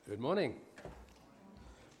Good morning.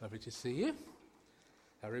 Lovely to see you.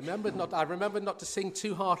 I remembered not to sing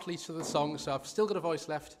too heartily to the song, so I've still got a voice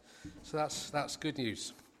left, so that's good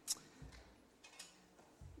news.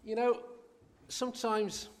 You know,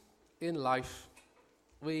 sometimes in life,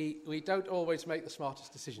 we don't always make the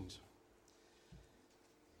smartest decisions.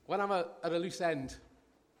 When I'm at a loose end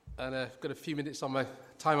and I've got a few minutes on my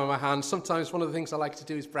hands, sometimes one of the things I like to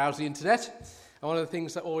do is browse the internet. And one of the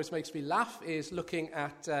things that always makes me laugh is looking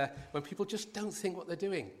at when people just don't think what they're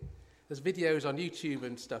doing. There's videos on YouTube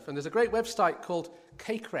and stuff, and there's a great website called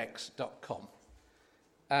cakerex.com.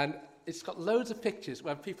 And it's got loads of pictures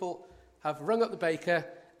where people have rung up the baker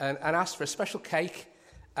and asked for a special cake,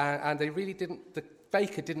 and the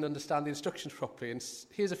baker didn't understand the instructions properly. And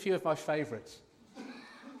here's a few of my favourites.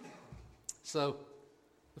 So,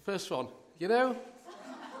 the first one,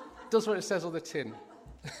 does what it says on the tin.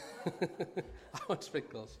 I want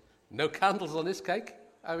sprinkles. No candles on this cake.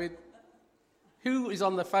 I mean, who is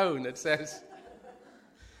on the phone that says,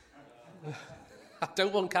 I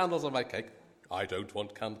don't want candles on my cake. I don't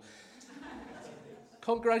want candles.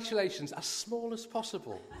 Congratulations, as small as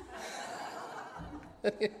possible.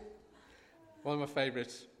 One of my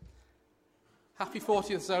favourites. Happy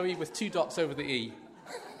 40th, Zoe, with 2 dots over the E.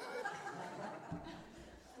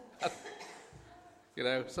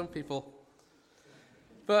 Some people...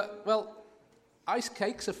 But, ice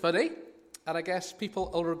cakes are funny, and I guess people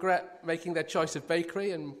will regret making their choice of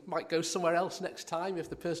bakery and might go somewhere else next time if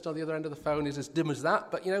the person on the other end of the phone is as dim as that.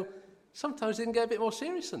 But, sometimes they can get a bit more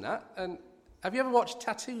serious than that. And have you ever watched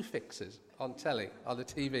Tattoo Fixers on telly, on the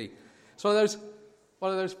TV? It's one of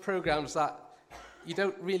those programs that you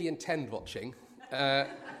don't really intend watching,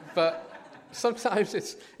 but sometimes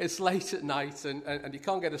it's late at night and you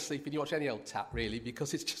can't get to sleep and you watch any old tat, really,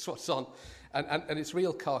 because it's just what's on. And it's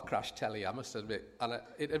real car crash telly, I must admit. And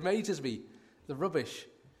it amazes me, the rubbish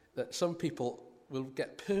that some people will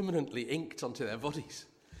get permanently inked onto their bodies.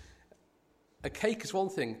 A cake is one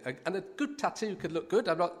thing, and a good tattoo could look good.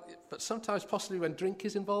 But sometimes, possibly when drink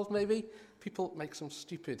is involved, maybe, people make some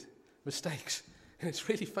stupid mistakes. And it's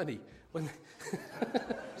really funny when...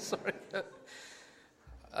 Sorry.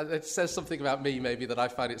 It says something about me, maybe, that I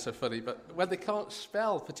find it so funny. But when they can't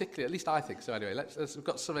spell particularly, at least I think so anyway, we've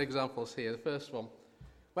got some examples here. The first one.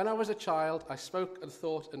 When I was a child, I spoke and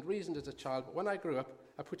thought and reasoned as a child, but when I grew up,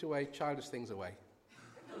 I put away childish things away.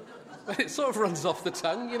 It sort of runs off the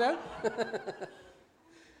tongue,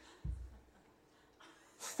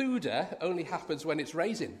 Thuda only happens when it's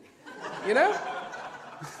raisin,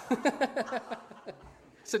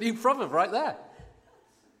 It's a new proverb right there.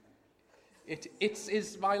 It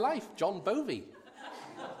is my life, John Bovey.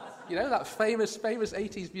 That famous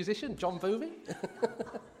 80s musician, John Bovey?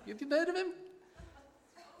 You heard of him?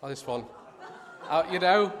 Oh, this one.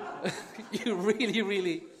 You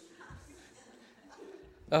really...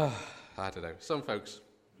 I don't know. Some folks...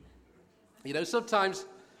 sometimes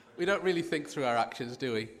we don't really think through our actions,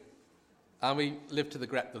 do we? And we live to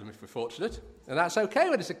regret them if we're fortunate. And that's okay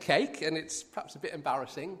when it's a cake, and it's perhaps a bit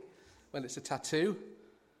embarrassing when it's a tattoo.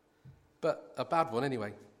 But a bad one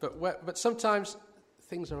anyway. But sometimes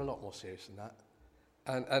things are a lot more serious than that.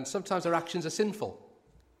 And sometimes our actions are sinful.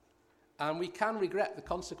 And we can regret the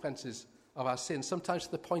consequences of our sins, sometimes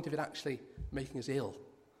to the point of it actually making us ill.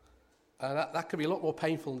 And that can be a lot more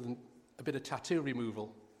painful than a bit of tattoo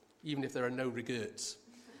removal, even if there are no regrets.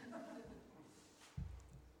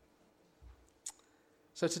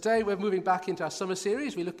 So today we're moving back into our summer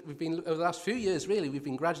series. We've been, over the last few years really, we've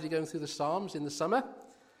been gradually going through the Psalms in the summer.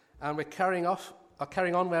 And we're carrying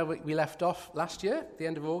on where we left off last year, at the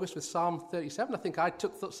end of August, with Psalm 37. I think I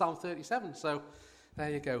took Psalm 37, so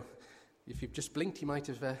there you go. If you've just blinked, you might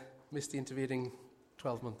have missed the intervening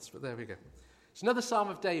 12 months, but there we go. It's another Psalm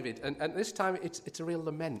of David, and this time it's a real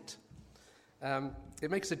lament.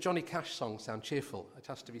 It makes a Johnny Cash song sound cheerful, it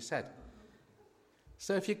has to be said.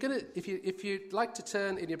 So if you'd like to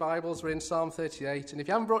turn in your Bibles, we're in Psalm 38, and if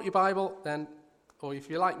you haven't brought your Bible, then, or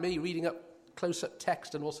if you're like me, reading up close-up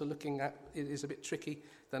text and also looking at it is a bit tricky,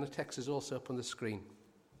 then the text is also up on the screen.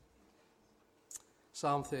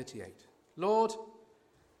 Psalm 38. Lord,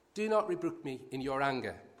 do not rebuke me in your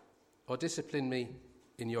anger, or discipline me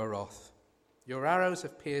in your wrath. Your arrows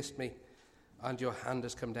have pierced me, and your hand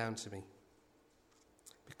has come down to me.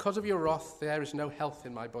 Because of your wrath, there is no health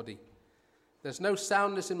in my body. There's no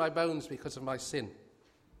soundness in my bones because of my sin.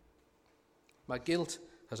 My guilt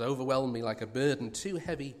has overwhelmed me like a burden too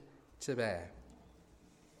heavy to bear.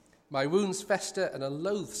 My wounds fester and are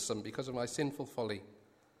loathsome because of my sinful folly.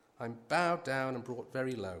 I'm bowed down and brought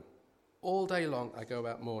very low. All day long I go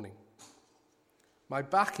about mourning. My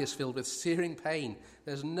back is filled with searing pain.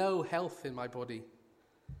 There's no health in my body.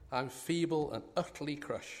 I'm feeble and utterly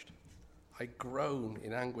crushed. I groan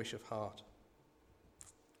in anguish of heart.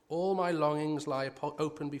 All my longings lie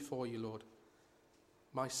open before you, Lord.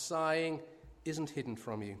 My sighing isn't hidden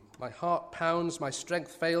from you. My heart pounds, my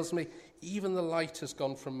strength fails me. Even the light has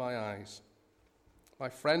gone from my eyes. My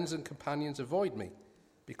friends and companions avoid me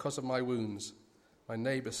because of my wounds. My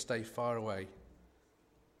neighbours stay far away.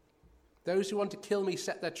 Those who want to kill me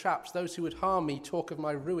set their traps. Those who would harm me talk of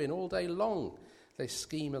my ruin all day long. They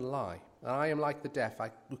scheme and lie. And I am like the deaf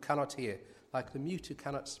who cannot hear, like the mute who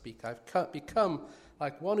cannot speak. I've become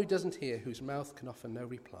like one who doesn't hear, whose mouth can offer no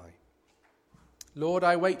reply. Lord,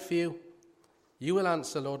 I wait for you. You will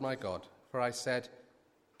answer, Lord my God. For I said,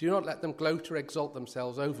 do not let them gloat or exalt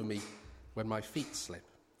themselves over me when my feet slip.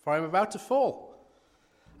 For I am about to fall,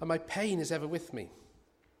 and my pain is ever with me.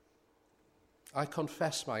 I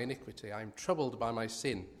confess my iniquity. I am troubled by my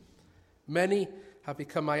sin. Many have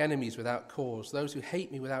become my enemies without cause. Those who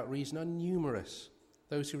hate me without reason are numerous.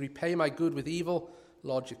 Those who repay my good with evil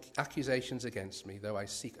lodge accusations against me, though I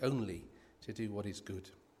seek only to do what is good.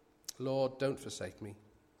 Lord, don't forsake me.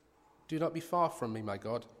 Do not be far from me, my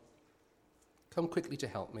God. Come quickly to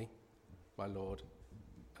help me, my Lord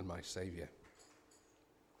and my Saviour.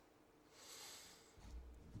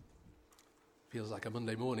 Feels like a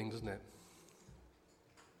Monday morning, doesn't it?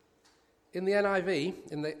 In the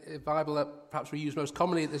NIV, in the Bible that perhaps we use most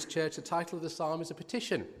commonly at this church, the title of the psalm is a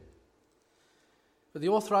petition. But the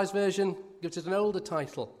Authorised Version gives it an older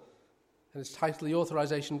title. And its title, the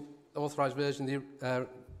Authorised Version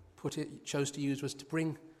chose to use was to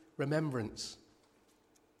bring remembrance.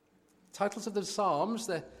 Titles of the Psalms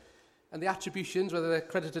and the attributions, whether they're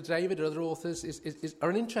credited to David or other authors, are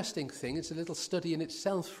an interesting thing. It's a little study in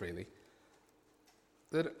itself, really.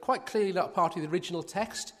 They're quite clearly not part of the original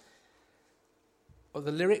text or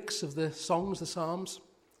the lyrics of the songs, the Psalms.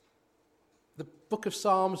 The book of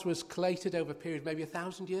Psalms was collated over a period of maybe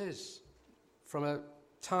 1,000 years, from a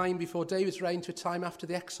time before David's reign to a time after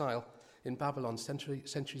the exile in Babylon,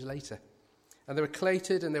 centuries later. And they were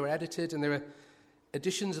collated and they were edited, and there were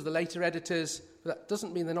editions of the later editors, but that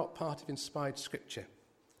doesn't mean they're not part of inspired scripture,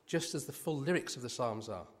 just as the full lyrics of the Psalms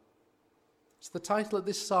are. So the title of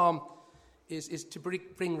this psalm is to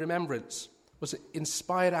bring remembrance. It was an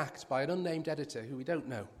inspired act by an unnamed editor who we don't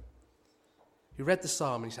know, who read the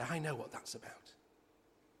psalm and he said, I know what that's about.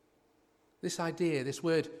 This idea, this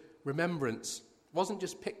word remembrance, wasn't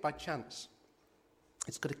just picked by chance.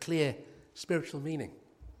 It's got a clear spiritual meaning.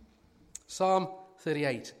 Psalm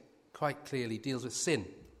 38 quite clearly deals with sin,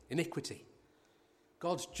 iniquity,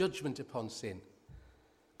 God's judgment upon sin,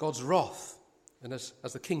 God's wrath, and as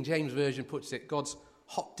the King James Version puts it, God's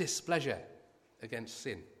hot displeasure against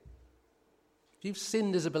sin. If you've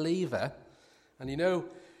sinned as a believer, and you know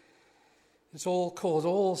it's all caused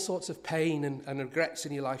all sorts of pain and regrets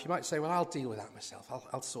in your life, you might say, well, I'll deal with that myself.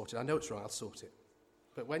 I'll sort it. I know it's wrong. I'll sort it.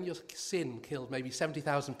 But when your sin killed maybe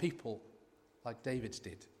 70,000 people, like David's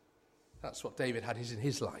did, that's what David had in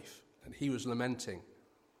his life, and he was lamenting.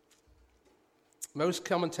 Most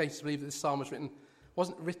commentators believe that this psalm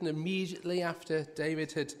wasn't written immediately after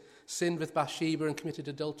David had sinned with Bathsheba and committed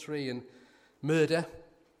adultery and murder,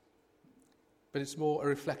 but it's more a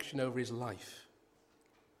reflection over his life.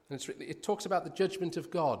 And it talks about the judgment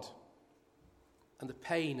of God and the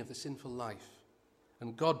pain of the sinful life,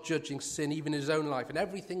 and God judging sin even in his own life and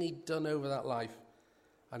everything he'd done over that life,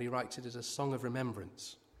 and he writes it as a song of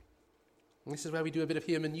remembrance. And this is where we do a bit of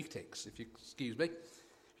hermeneutics, if you excuse me. If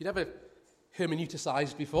you've never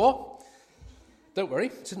hermeneuticized before, don't worry,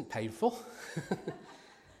 it isn't painful.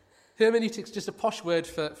 Hermeneutics is just a posh word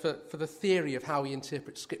for the theory of how we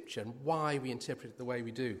interpret Scripture and why we interpret it the way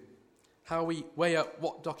we do. How we weigh up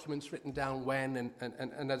what document's written down when,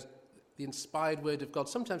 and as the inspired word of God.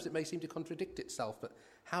 Sometimes it may seem to contradict itself, but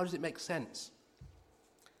how does it make sense?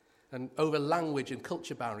 And over language and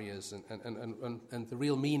culture barriers and the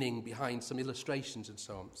real meaning behind some illustrations and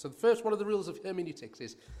so on. So the first one of the rules of hermeneutics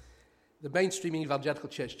is the mainstream evangelical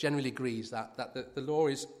church generally agrees that the law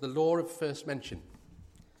is the law of first mention.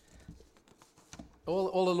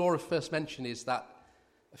 All the law of first mention is that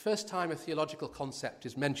the first time a theological concept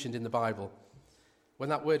is mentioned in the Bible, when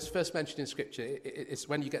that word's first mentioned in Scripture, it's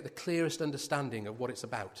when you get the clearest understanding of what it's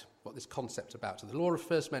about, what this concept's about. So the law of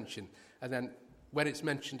first mention, and then when it's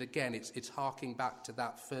mentioned again, it's harking back to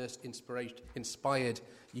that first inspired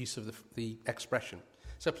use of the expression.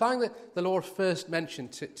 So applying the law of first mention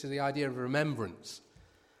to the idea of remembrance,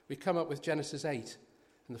 we come up with Genesis 8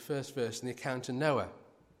 in the first verse in the account of Noah.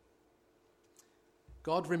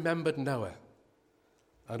 God remembered Noah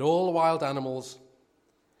and all the wild animals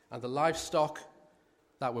and the livestock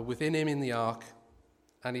that were within him in the ark,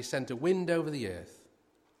 and he sent a wind over the earth,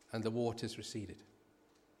 and the waters receded.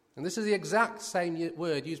 And this is the exact same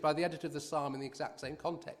word used by the editor of the psalm in the exact same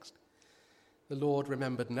context. The Lord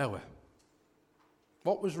remembered Noah.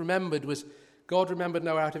 What was remembered was God remembered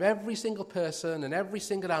Noah out of every single person and every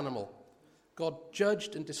single animal. God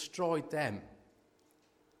judged and destroyed them.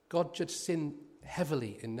 God judged sin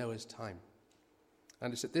heavily in Noah's time.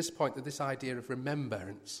 And it's at this point that this idea of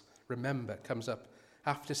remembrance, remember, comes up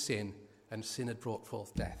after sin, and sin had brought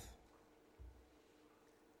forth death.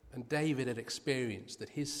 And David had experienced that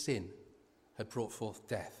his sin had brought forth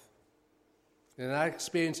death. And in that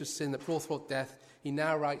experience of sin that brought forth death, he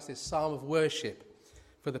now writes this psalm of worship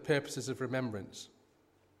for the purposes of remembrance.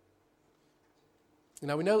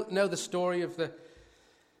 Now we know the story of the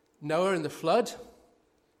Noah and the flood.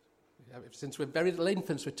 Since we're very little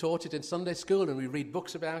infants, we're taught it in Sunday school and we read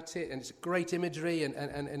books about it, and it's great imagery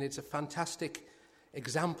and it's a fantastic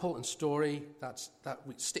example and story that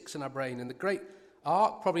sticks in our brain. And the great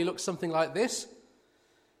ark probably looks something like this.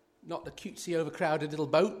 Not the cutesy, overcrowded little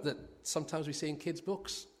boat that sometimes we see in kids'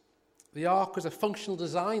 books. The ark was a functional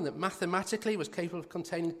design that mathematically was capable of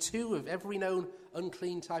containing 2 of every known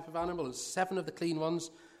unclean type of animal and 7 of the clean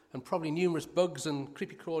ones, and probably numerous bugs and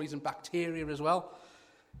creepy crawlies and bacteria as well.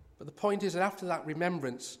 But the point is that after that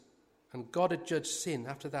remembrance, and God had judged sin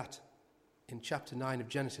after that in chapter 9 of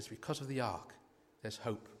Genesis because of the ark, there's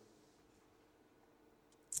hope.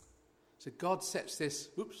 So God sets this,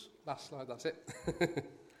 last slide, that's it.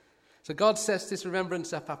 So God sets this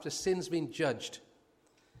remembrance up after sin's been judged.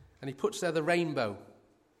 And he puts there the rainbow.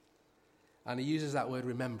 And he uses that word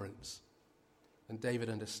remembrance. And David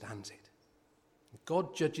understands it.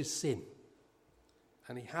 God judges sin.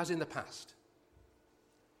 And he has in the past.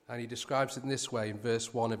 And he describes it in this way in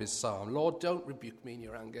verse 1 of his psalm. Lord, don't rebuke me in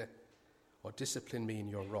your anger, or discipline me in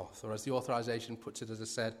your wrath. Or as the authorization puts it, as I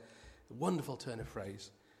said, a wonderful turn of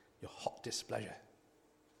phrase, your hot displeasure.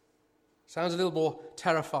 Sounds a little more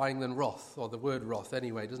terrifying than wrath, or the word wrath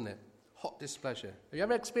anyway, doesn't it? Hot displeasure. Have you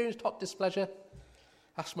ever experienced hot displeasure?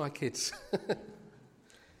 Ask my kids.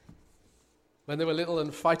 When they were little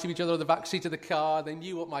and fighting each other in the back seat of the car, they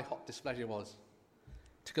knew what my hot displeasure was.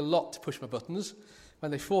 It took a lot to push my buttons.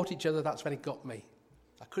 When they fought each other, that's when it got me.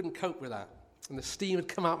 I couldn't cope with that. And the steam had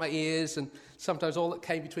come out my ears, and sometimes all that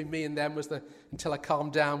came between me and them until I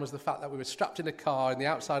calmed down, was the fact that we were strapped in a car in the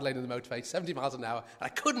outside lane of the motorway, 70 miles an hour, and I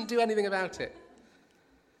couldn't do anything about it.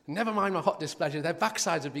 Never mind my hot displeasure, their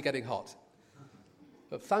backsides would be getting hot.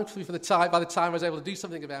 But thankfully by the time I was able to do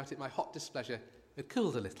something about it, my hot displeasure had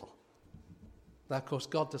cooled a little. Now, of course,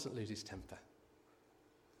 God doesn't lose his temper.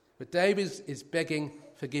 But David is begging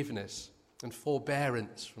forgiveness and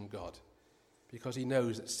forbearance from God, because he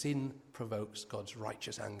knows that sin provokes God's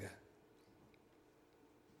righteous anger.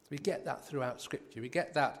 We get that throughout Scripture. We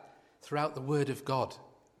get that throughout the Word of God.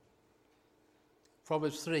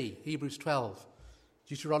 Proverbs 3, Hebrews 12,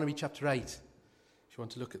 Deuteronomy chapter 8, if you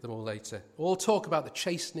want to look at them all later. All talk about the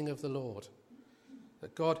chastening of the Lord,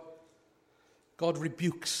 that God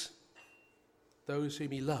rebukes those whom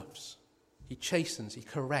he loves. He chastens, he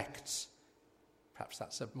corrects. Perhaps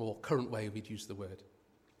that's a more current way we'd use the word.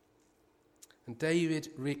 And David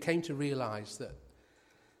came to realize that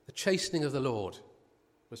the chastening of the Lord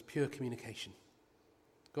was pure communication.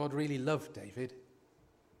 God really loved David.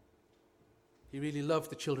 He really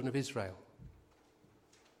loved the children of Israel.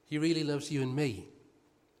 He really loves you and me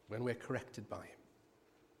when we're corrected by him.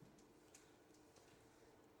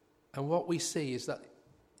 And what we see is that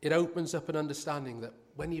it opens up an understanding that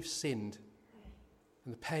when you've sinned,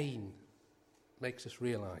 and the pain makes us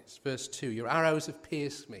realize. Verse 2, your arrows have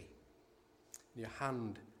pierced me, and your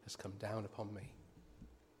hand has come down upon me.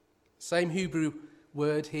 The same Hebrew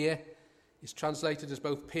word here is translated as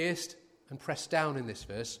both pierced and pressed down in this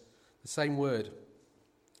verse. The same word,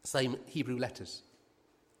 same Hebrew letters.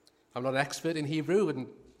 I'm not an expert in Hebrew, and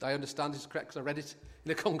I understand it's correct because I read it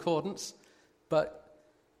in a concordance. But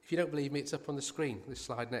if you don't believe me, it's up on the screen, this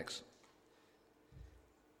slide next.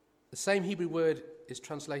 The same Hebrew word is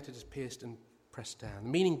translated as pierced and pressed down. The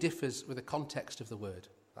meaning differs with the context of the word.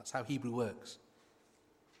 That's how Hebrew works.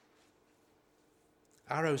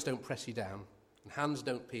 Arrows don't press you down, and hands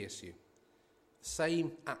don't pierce you. The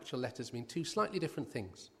same actual letters mean 2 slightly different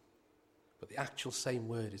things, but the actual same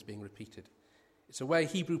word is being repeated. It's a way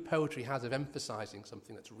Hebrew poetry has of emphasizing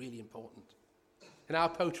something that's really important. In our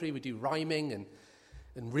poetry, we do rhyming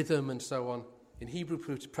and rhythm and so on. In Hebrew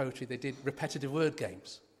poetry, they did repetitive word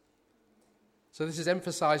games. So this is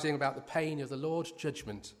emphasizing about the pain of the Lord's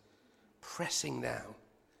judgment, pressing down,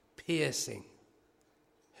 piercing,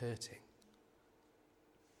 hurting.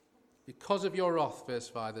 Because of your wrath, verse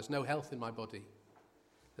 5, there's no health in my body.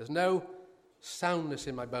 There's no soundness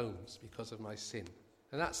in my bones because of my sin.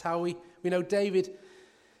 And that's how we know David,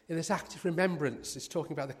 in this active remembrance, is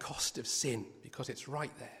talking about the cost of sin, because it's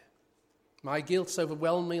right there. My guilt's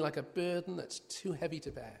overwhelmed me like a burden that's too heavy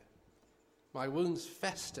to bear. My wounds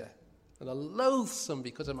fester and are loathsome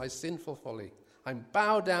because of my sinful folly. I'm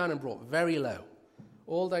bowed down and brought very low.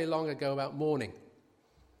 All day long I go about mourning.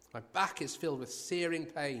 My back is filled with searing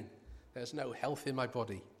pain. There's no health in my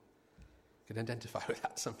body. You can identify with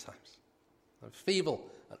that sometimes. I'm feeble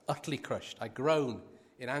and utterly crushed. I groan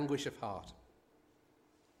in anguish of heart.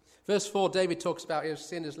 Verse 4, David talks about how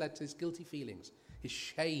sin has led to his guilty feelings, his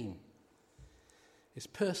shame, his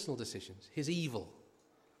personal decisions, his evil.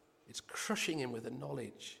 It's crushing him with the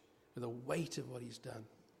knowledge, with the weight of what he's done.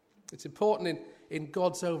 It's important in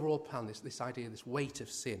God's overall plan, this idea, this weight of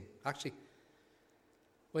sin. Actually,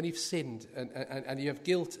 when you've sinned and you have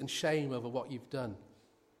guilt and shame over what you've done,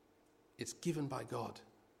 it's given by God.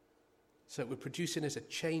 So it would produce in us a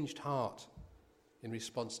changed heart in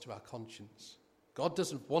response to our conscience. God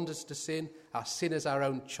doesn't want us to sin. Our sin is our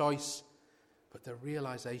own choice. But the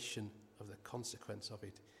realization of the consequence of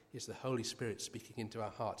it is the Holy Spirit speaking into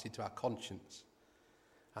our hearts, into our conscience.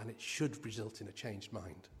 And it should result in a changed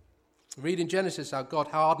mind. Read in Genesis how God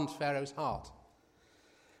hardened Pharaoh's heart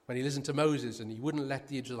when he listened to Moses and he wouldn't let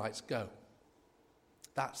the Israelites go.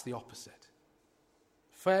 That's the opposite.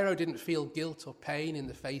 Pharaoh didn't feel guilt or pain in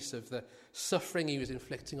the face of the suffering he was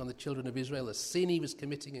inflicting on the children of Israel, the sin he was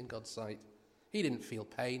committing in God's sight. He didn't feel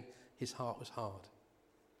pain. His heart was hard.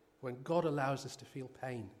 When God allows us to feel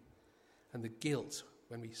pain and the guilt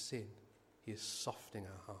when we sin, he is softening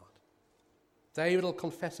our heart. David will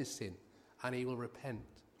confess his sin and he will repent.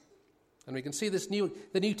 And we can see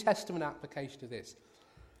the New Testament application of this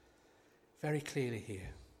very clearly here.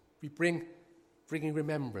 We bringing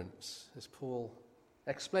remembrance, as Paul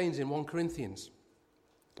explains in 1 Corinthians.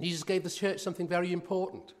 Jesus gave the church something very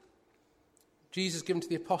important. Jesus given to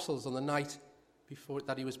the apostles on the night before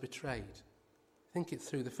that he was betrayed. Think it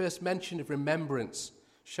through. The first mention of remembrance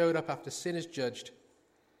showed up after sin is judged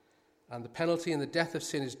and the penalty and the death of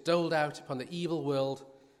sin is doled out upon the evil world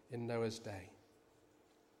in Noah's day.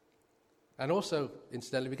 And also,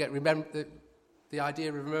 incidentally, we get the idea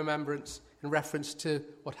of remembrance in reference to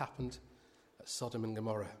what happened at Sodom and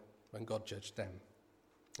Gomorrah when God judged them.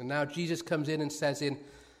 And now Jesus comes in and says in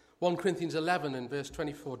 1 Corinthians 11 and verse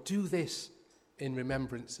 24, do this in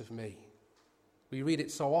remembrance of me. We read it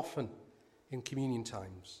so often in communion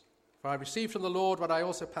times. For I received from the Lord what I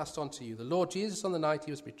also passed on to you. The Lord Jesus, on the night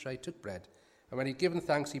he was betrayed, took bread, and when he'd given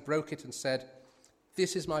thanks, he broke it and said,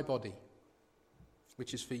 this is my body,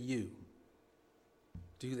 which is for you.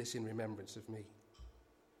 Do this in remembrance of me.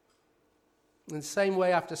 In the same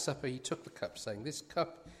way, after supper, he took the cup, saying, this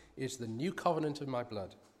cup is the new covenant of my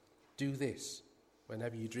blood. Do this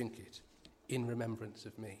whenever you drink it in remembrance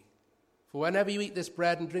of me. For whenever you eat this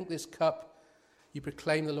bread and drink this cup, you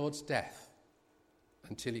proclaim the Lord's death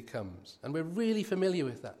until he comes. And we're really familiar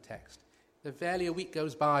with that text. Barely a week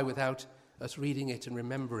goes by without us reading it and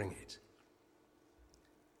remembering it.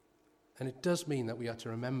 And it does mean that we are to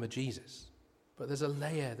remember Jesus. But there's a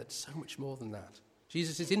layer that's so much more than that.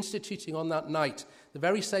 Jesus is instituting on that night the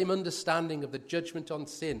very same understanding of the judgment on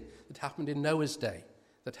sin that happened in Noah's day,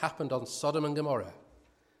 that happened on Sodom and Gomorrah,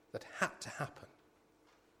 that had to happen.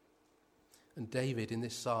 And David in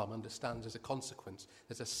this psalm understands as a consequence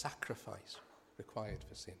there's a sacrifice required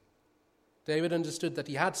for sin. David understood that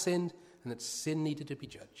he had sinned and that sin needed to be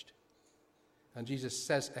judged. And Jesus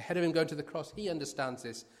says, ahead of him going to the cross, he understands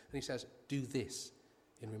this and he says, do this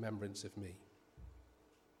in remembrance of me.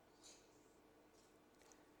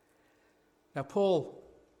 Now, Paul,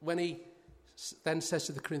 when he then says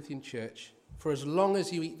to the Corinthian church, for as long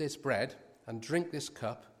as you eat this bread and drink this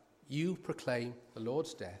cup, you proclaim the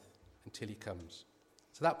Lord's death until he comes.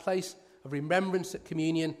 So that place of remembrance at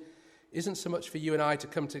communion isn't so much for you and I to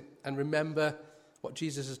come to and remember what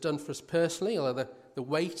Jesus has done for us personally, although the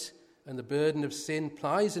weight and the burden of sin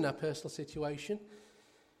plies in our personal situation.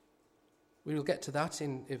 We will get to that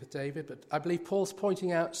with David, but I believe Paul's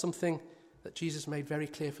pointing out something that Jesus made very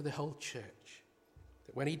clear for the whole church.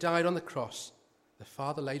 That when he died on the cross, the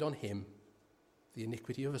Father laid on him the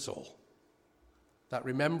iniquity of us all. That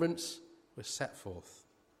remembrance was set forth.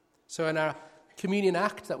 So in our communion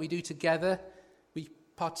act that we do together, we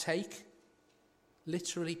partake,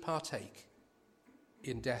 literally partake,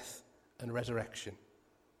 in death and resurrection.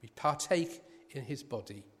 We partake in his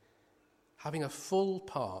body, having a full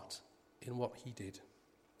part in what he did.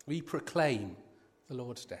 We proclaim the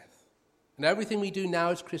Lord's death. And everything we do now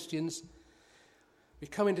as Christians, we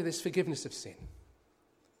come into this forgiveness of sin.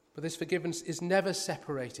 But this forgiveness is never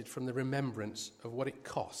separated from the remembrance of what it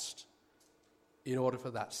cost in order for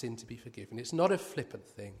that sin to be forgiven. It's not a flippant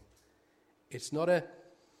thing. It's not a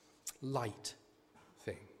light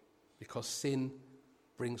thing, because sin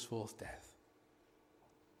brings forth death.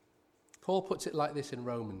 Paul puts it like this in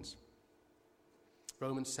Romans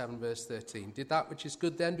 7 verse 13. Did that which is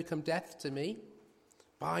good then become death to me?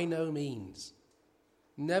 By no means.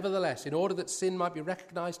 Nevertheless, in order that sin might be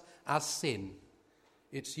recognized as sin,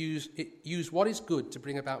 it used what is good to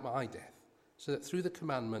bring about my death, so that through the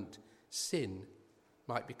commandment, sin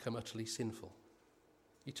might become utterly sinful.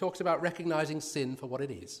 He talks about recognizing sin for what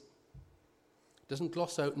it is. It doesn't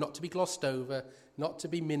not to be glossed over, not to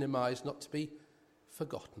be minimized, not to be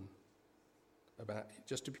forgotten about,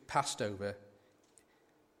 just to be passed over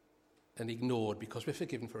and ignored because we're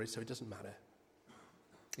forgiven for it, so it doesn't matter.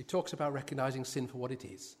 He talks about recognizing sin for what it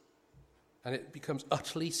is, and it becomes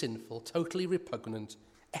utterly sinful, totally repugnant,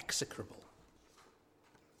 execrable.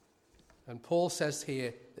 And Paul says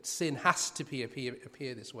here that sin has to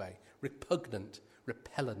appear this way, repugnant,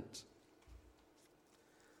 repellent.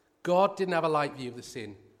 God didn't have a light view of the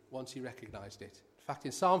sin once he recognized it. In fact,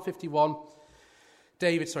 in Psalm 51,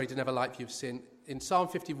 David didn't have a light view of sin. In Psalm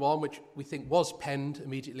 51, which we think was penned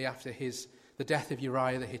immediately after the death of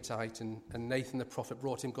Uriah the Hittite, and Nathan the prophet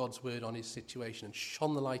brought him God's word on his situation and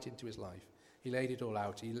shone the light into his life. He laid it all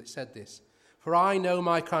out. He said this, "For I know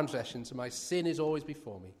my transgressions, and my sin is always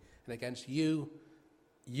before me. And against you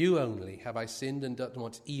only have I sinned and done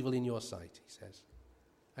what's evil in your sight," he says.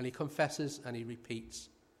 And he confesses and he repeats.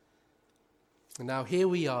 And now here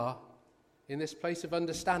we are in this place of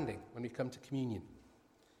understanding when we come to communion,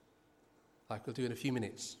 like we'll do in a few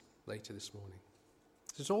minutes later this morning.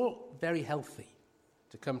 So it's all very healthy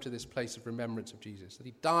to come to this place of remembrance of Jesus, that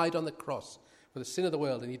he died on the cross for the sin of the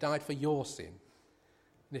world, and he died for your sin.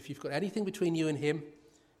 And if you've got anything between you and him,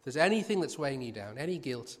 if there's anything that's weighing you down, any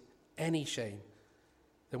guilt, any shame,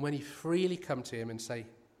 then when you freely come to him and say,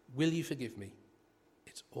 "Will you forgive me?"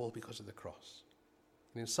 it's all because of the cross.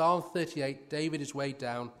 And in Psalm 38, David is weighed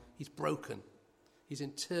down. He's broken. He's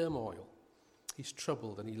in turmoil. He's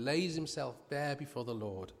troubled, and he lays himself bare before the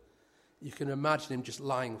Lord. You can imagine him just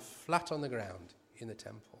lying flat on the ground in the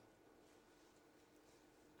temple.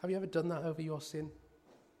 Have you ever done that over your sin?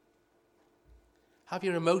 Have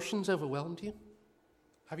your emotions overwhelmed you?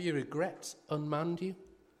 Have your regrets unmanned you?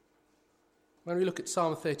 When we look at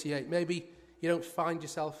Psalm 38, maybe you don't find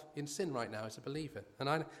yourself in sin right now as a believer. And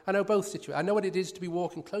I know both situations. I know what it is to be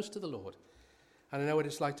walking close to the Lord. And I know what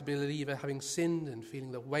it's like to be a believer having sinned and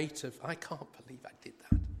feeling the weight of, I can't believe I did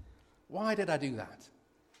that. Why did I do that?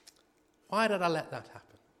 Why did I let that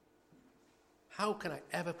happen? How can I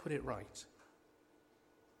ever put it right?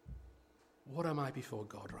 What am I before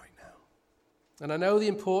God right now? And I know the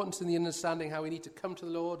importance and the understanding how we need to come to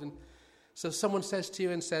the Lord. And so if someone says to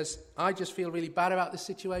you and says, "I just feel really bad about this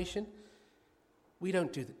situation," we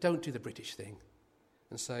don't do the British thing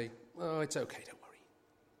and say, "Oh, it's okay, don't worry."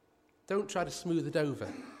 Don't try to smooth it over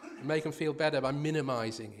and make them feel better by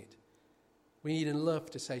minimizing it. We need in love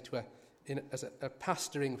to say to as a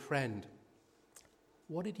pastoring friend,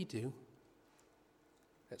 "What did you do?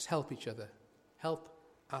 Let's help each other. Help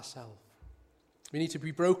ourselves." We need to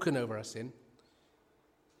be broken over our sin,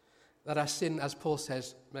 that our sin, as Paul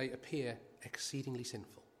says, may appear exceedingly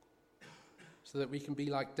sinful, so that we can be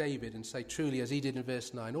like David and say truly, as he did in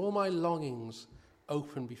verse 9, "All my longings lie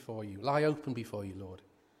open before you, Lord.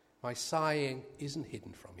 My sighing isn't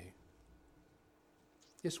hidden from you."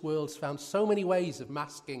 This world's found so many ways of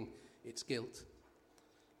masking its guilt.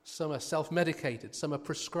 Some are self-medicated, some are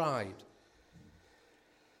prescribed.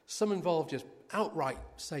 Some involve just outright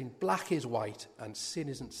saying black is white and sin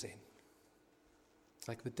isn't sin,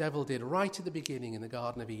 like the devil did right at the beginning in the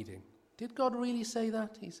Garden of Eden. Did God really say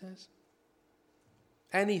that, he says?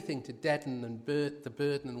 Anything to deaden the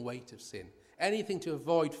burden and weight of sin. Anything to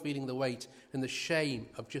avoid feeling the weight and the shame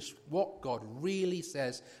of just what God really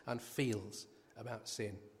says and feels about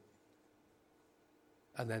sin.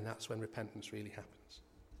 And then that's when repentance really happens.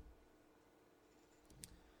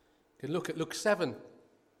 You can look at Luke 7.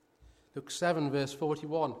 Luke 7, verse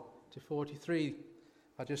 41 to 43.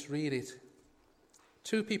 I'll just read it.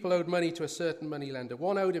 2 people owed money to a certain moneylender.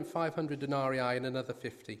 One owed him 500 denarii and another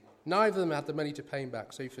 50. Neither of them had the money to pay him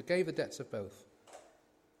back, so he forgave the debts of both.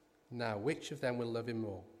 Now, which of them will love him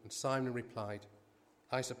more? And Simon replied,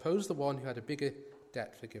 "I suppose the one who had a bigger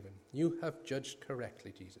debt forgiven." "You have judged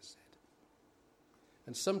correctly," Jesus said.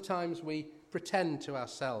 And sometimes we pretend to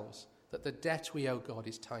ourselves that the debt we owe God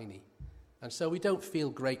is tiny. And so we don't feel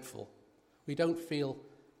grateful. We don't feel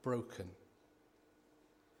broken.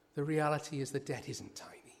 The reality is the debt isn't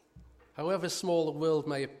tiny. However small the world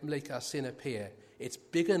may make our sin appear, it's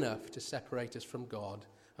big enough to separate us from God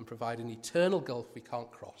and provide an eternal gulf we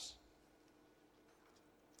can't cross.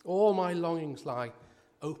 All my longings lie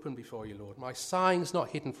open before you, Lord. My sighing's not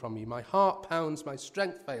hidden from you. My heart pounds, my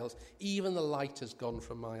strength fails. Even the light has gone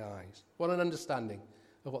from my eyes. What an understanding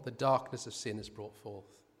of what the darkness of sin has brought forth.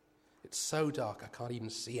 It's so dark I can't even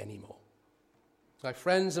see anymore. My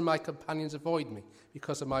friends and my companions avoid me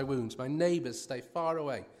because of my wounds. My neighbours stay far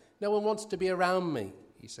away. No one wants to be around me,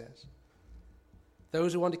 he says.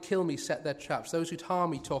 Those who want to kill me set their traps. Those who'd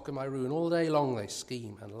harm me talk of my ruin. All day long they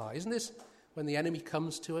scheme and lie. Isn't this when the enemy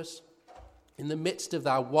comes to us? In the midst of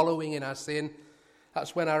our wallowing in our sin,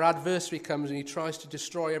 that's when our adversary comes and he tries to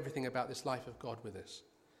destroy everything about this life of God with us.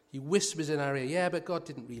 He whispers in our ear, yeah, but God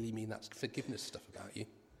didn't really mean that forgiveness stuff about you.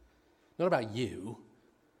 Not about you.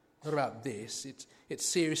 Not about this. It's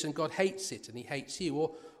serious and God hates it and he hates you.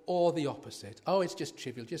 Or the opposite. Oh, it's just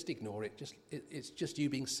trivial. Just ignore it. It's just you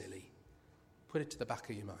being silly. Put it to the back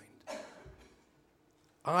of your mind.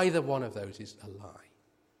 Either one of those is a lie.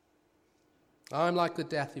 I'm like the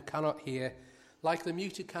deaf who cannot hear, like the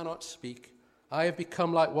mute who cannot speak. I have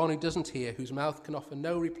become like one who doesn't hear, whose mouth can offer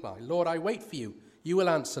no reply. Lord, I wait for you. You will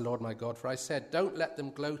answer, Lord my God, for I said, don't let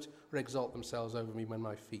them gloat or exalt themselves over me when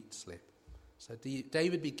my feet slip. So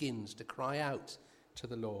David begins to cry out to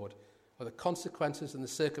the Lord of the consequences and the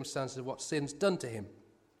circumstances of what sin's done to him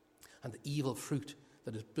and the evil fruit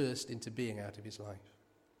that has burst into being out of his life.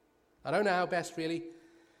 I don't know how best really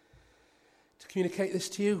to communicate this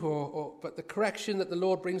to you, but the correction that the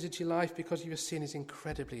Lord brings into your life because of your sin is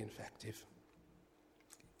incredibly effective.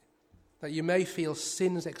 That you may feel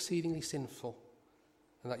sin is exceedingly sinful,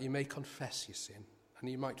 and that you may confess your sin, and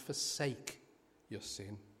you might forsake your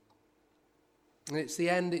sin. And it's the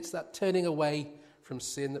end, it's that turning away from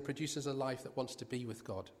sin that produces a life that wants to be with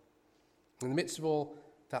God. In the midst of all,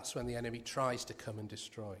 that's when the enemy tries to come and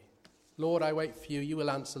destroy. Lord, I wait for you, you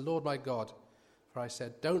will answer, Lord my God. For I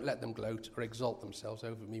said, don't let them gloat or exalt themselves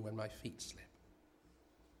over me when my feet slip.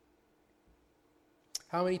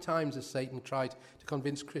 How many times has Satan tried to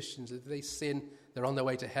convince Christians that if they sin, they're on their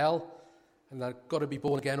way to hell and they've got to be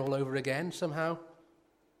born again all over again somehow?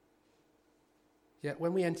 Yet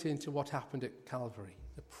when we enter into what happened at Calvary,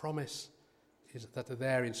 the promise is that they're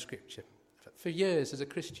there in Scripture. For years as a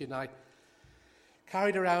Christian, I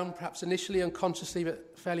carried around, perhaps initially unconsciously,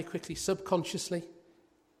 but fairly quickly subconsciously,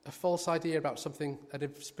 a false idea about something at a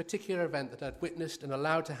particular event that I'd witnessed and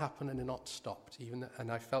allowed to happen and not stopped,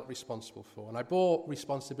 and I felt responsible for. And I bore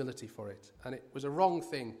responsibility for it. And it was a wrong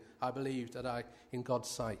thing, I believed, in God's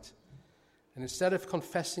sight. And instead of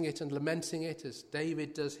confessing it and lamenting it, as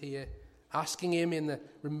David does here, asking him in the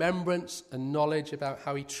remembrance and knowledge about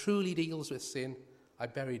how he truly deals with sin, I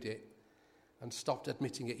buried it and stopped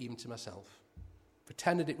admitting it even to myself.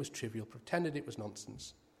 Pretended it was trivial, pretended it was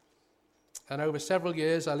nonsense. And over several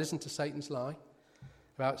years, I listened to Satan's lie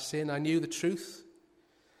about sin. I knew the truth.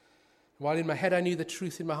 While in my head I knew the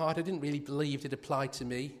truth, in my heart I didn't really believe it applied to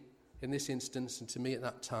me in this instance and to me at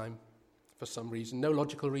that time for some reason. No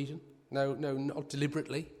logical reason. No, not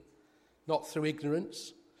deliberately. Not through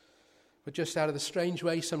ignorance. But just out of the strange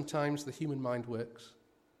way sometimes the human mind works.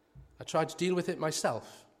 I tried to deal with it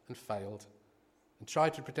myself and failed. And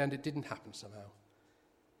tried to pretend it didn't happen somehow.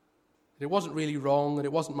 It wasn't really wrong, and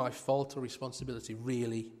it wasn't my fault or responsibility,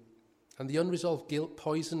 really. And the unresolved guilt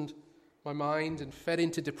poisoned my mind and fed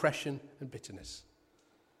into depression and bitterness.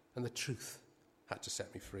 And the truth had to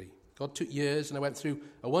set me free. God took years, and I went through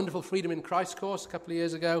a wonderful Freedom in Christ course a couple of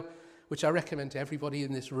years ago, which I recommend to everybody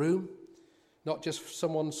in this room. Not just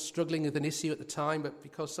someone struggling with an issue at the time, but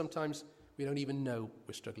because sometimes we don't even know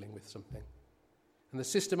we're struggling with something. And the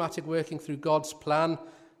systematic working through God's plan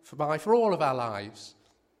for all of our lives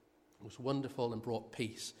was wonderful and brought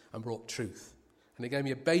peace and brought truth. And it gave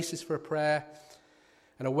me a basis for a prayer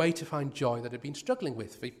and a way to find joy that I'd been struggling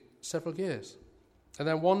with for several years. And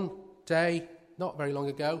then one day, not very long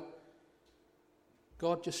ago,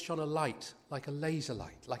 God just shone a light, like a laser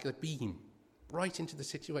light, like a beam, right into the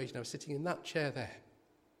situation. I was sitting in that chair there,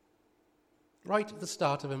 right at the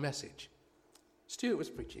start of a message. Stuart was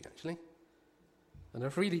preaching, actually. And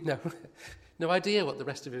I've really no idea what the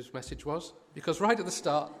rest of his message was, because right at the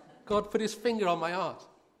start, God put his finger on my heart.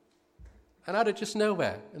 And out of just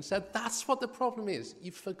nowhere, and said, that's what the problem is.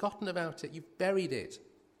 You've forgotten about it. You've buried it.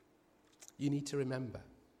 You need to remember.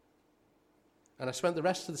 And I spent the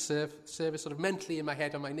rest of the service sort of mentally in my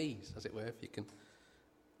head on my knees, as it were, if you can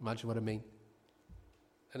imagine what I mean.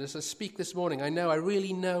 And as I speak this morning, I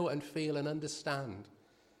really know and feel and understand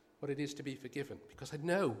what it is to be forgiven, because I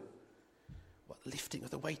know what lifting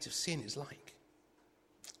of the weight of sin is like.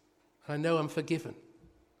 And I know I'm forgiven.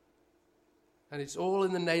 And it's all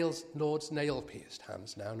in the Lord's nail-pierced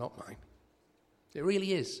hands now, not mine. It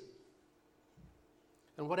really is.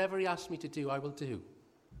 And whatever he asks me to do, I will do.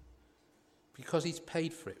 Because he's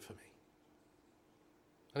paid for it for me.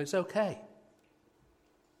 And it's okay.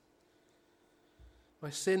 My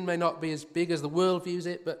sin may not be as big as the world views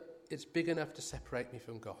it, but it's big enough to separate me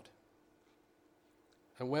from God.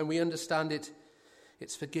 And when we understand it,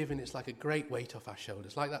 it's forgiven. It's like a great weight off our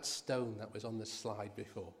shoulders, like that stone that was on the slide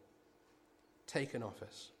before, taken off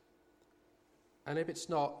us. And if it's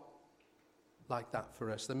not like that for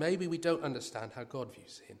us, then maybe we don't understand how God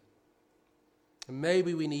views sin. And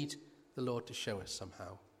maybe we need the Lord to show us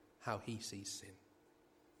somehow how he sees sin,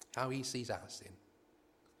 how he sees our sin.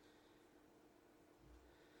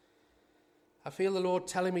 I feel the Lord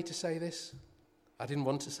telling me to say this. I didn't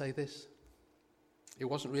want to say this. It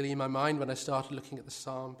wasn't really in my mind when I started looking at the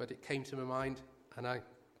psalm, but it came to my mind and I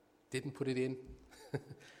didn't put it in.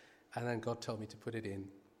 And then God told me to put it in.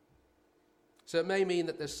 So it may mean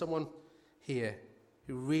that there's someone here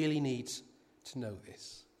who really needs to know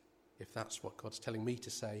this, if that's what God's telling me to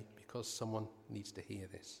say, because someone needs to hear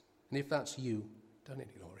this. And if that's you, don't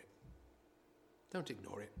ignore it. Don't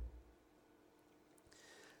ignore it.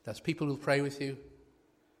 There's people who'll pray with you.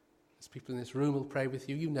 There's people in this room who'll pray with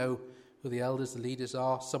you. You know who the elders, the leaders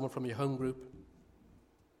are, someone from your home group.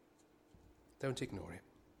 Don't ignore it.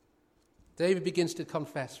 David begins to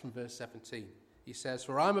confess from verse 17. He says,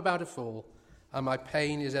 "For I am about to fall, and my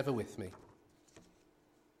pain is ever with me."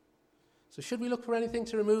 So should we look for anything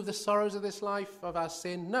to remove the sorrows of this life, of our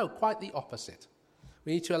sin? No, quite the opposite.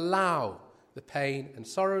 We need to allow the pain and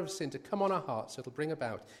sorrow of sin to come on our hearts. It'll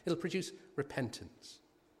produce repentance.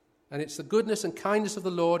 And it's the goodness and kindness of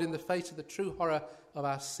the Lord in the face of the true horror of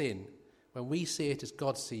our sin, when we see it as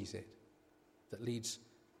God sees it, that leads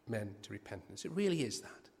men to repentance. It really is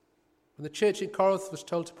that. When the church in Corinth was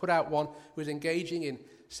told to put out one who was engaging in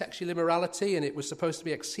sexual immorality, and it was supposed to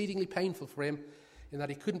be exceedingly painful for him, in that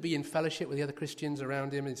he couldn't be in fellowship with the other Christians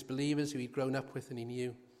around him, his believers who he'd grown up with and he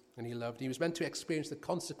knew and he loved. He was meant to experience the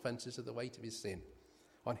consequences of the weight of his sin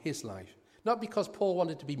on his life. Not because Paul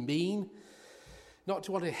wanted to be mean, not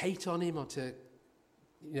to want to hate on him or to,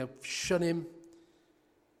 shun him.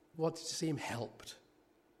 Wanted to see him helped,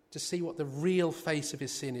 to see what the real face of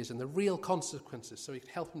his sin is and the real consequences, so he could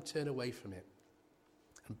help him turn away from it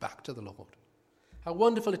and back to the Lord. How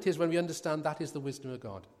wonderful it is when we understand that is the wisdom of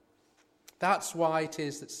God. That's why it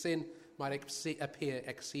is that sin might appear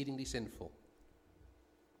exceedingly sinful.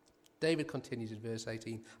 David continues in verse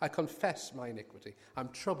 18, "I confess my iniquity. I'm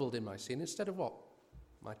troubled in my sin." Instead of what?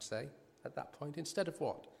 Might say at that point. Instead of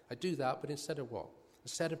what? I do that, but instead of what?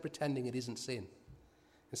 Instead of pretending it isn't sin.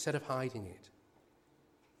 Instead of hiding it.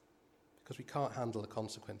 Because we can't handle the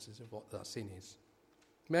consequences of what that sin is.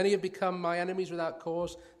 "Many have become my enemies without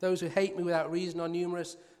cause. Those who hate me without reason are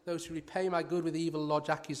numerous. Those who repay my good with evil lodge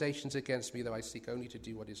accusations against me, though I seek only to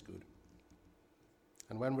do what is good."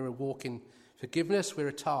 And when we're walking forgiveness, we're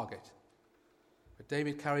a target. But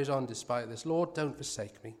David carries on despite this. "Lord, don't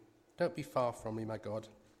forsake me. Don't be far from me, my God.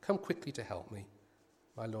 Come quickly to help me,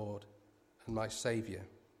 my Lord and my Saviour."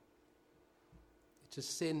 It's as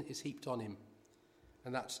sin is heaped on him,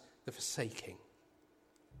 and that's the forsaking.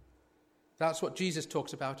 That's what Jesus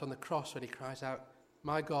talks about on the cross when he cries out,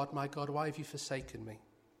 my God, why have you forsaken me?"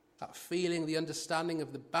 That feeling, the understanding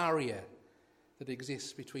of the barrier that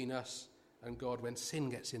exists between us and God when sin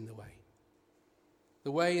gets in the way.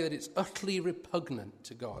 The way that it's utterly repugnant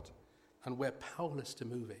to God, and we're powerless to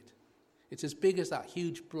move it. It's as big as that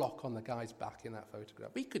huge block on the guy's back in that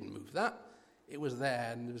photograph. He couldn't move that. It was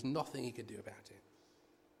there, and there was nothing he could do about it.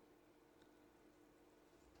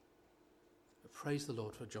 But praise the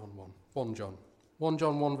Lord for John 1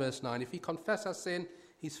 John 1 verse 9. "If we confess our sin,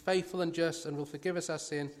 he's faithful and just and will forgive us our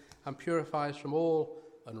sin and purify us from all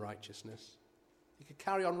unrighteousness." You could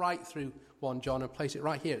carry on right through 1 John and place it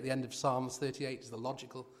right here at the end of Psalms 38 as the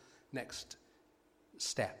logical next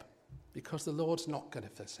step. Because the Lord's not going to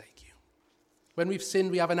forsake you. When we've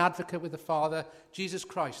sinned, we have an advocate with the Father, Jesus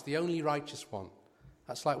Christ, the only righteous one.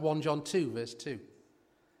 That's like 1 John 2 verse 2.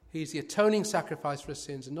 He's the atoning sacrifice for our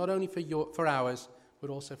sins, and not only for ours, but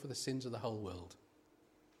also for the sins of the whole world.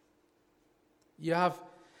 You have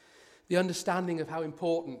the understanding of how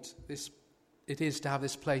important it is to have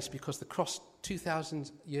this place, because the cross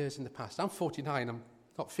 2,000 years in the past. I'm 49, I'm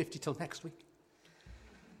not 50 till next week.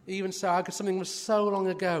 Even so, how could something was so long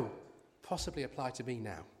ago possibly apply to me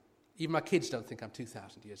now? Even my kids don't think I'm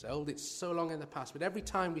 2,000 years old. It's so long in the past. But every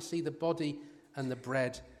time we see the body and the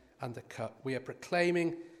bread and the cup, we are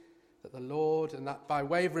proclaiming that the Lord, and that by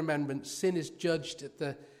way of remembrance, sin is judged at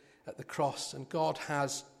the cross, and God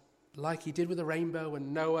has, like he did with the rainbow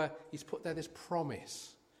and Noah, he's put there this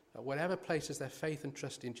promise that whatever places their faith and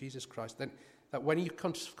trust in Jesus Christ, then that when you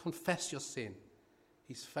confess your sin,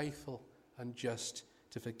 he's faithful and just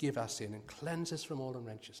to forgive our sin and cleanse us from all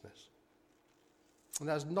unrighteousness. And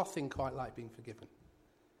there's nothing quite like being forgiven.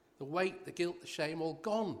 The weight, the guilt, the shame, all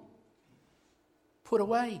gone. Put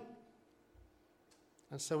away.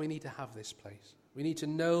 And so we need to have this place. We need to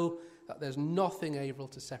know that there's nothing able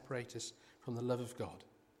to separate us from the love of God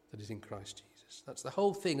that is in Christ Jesus. That's the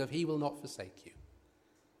whole thing of he will not forsake you.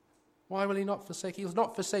 Why will he not forsake you? He will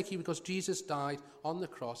not forsake you because Jesus died on the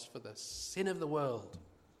cross for the sin of the world.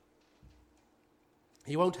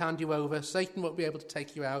 He won't hand you over. Satan won't be able to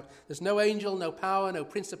take you out. There's no angel, no power, no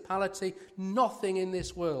principality, nothing in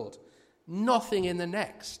this world, nothing in the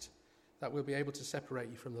next that will be able to separate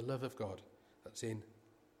you from the love of God that's in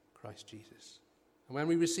Christ Jesus. And when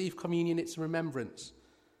we receive communion, it's a remembrance.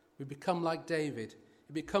 We become like David.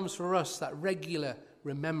 It becomes for us that regular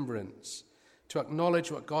remembrance to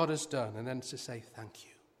acknowledge what God has done and then to say thank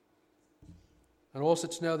you. And also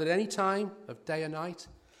to know that any time of day or night,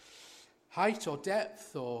 height or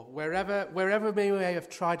depth or wherever we may have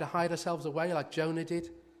tried to hide ourselves away like Jonah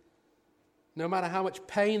did, no matter how much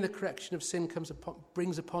pain the correction of sin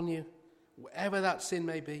brings upon you, wherever that sin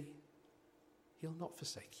may be, he'll not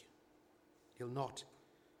forsake you. He'll not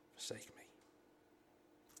forsake me.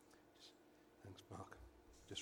 Thanks, Mark.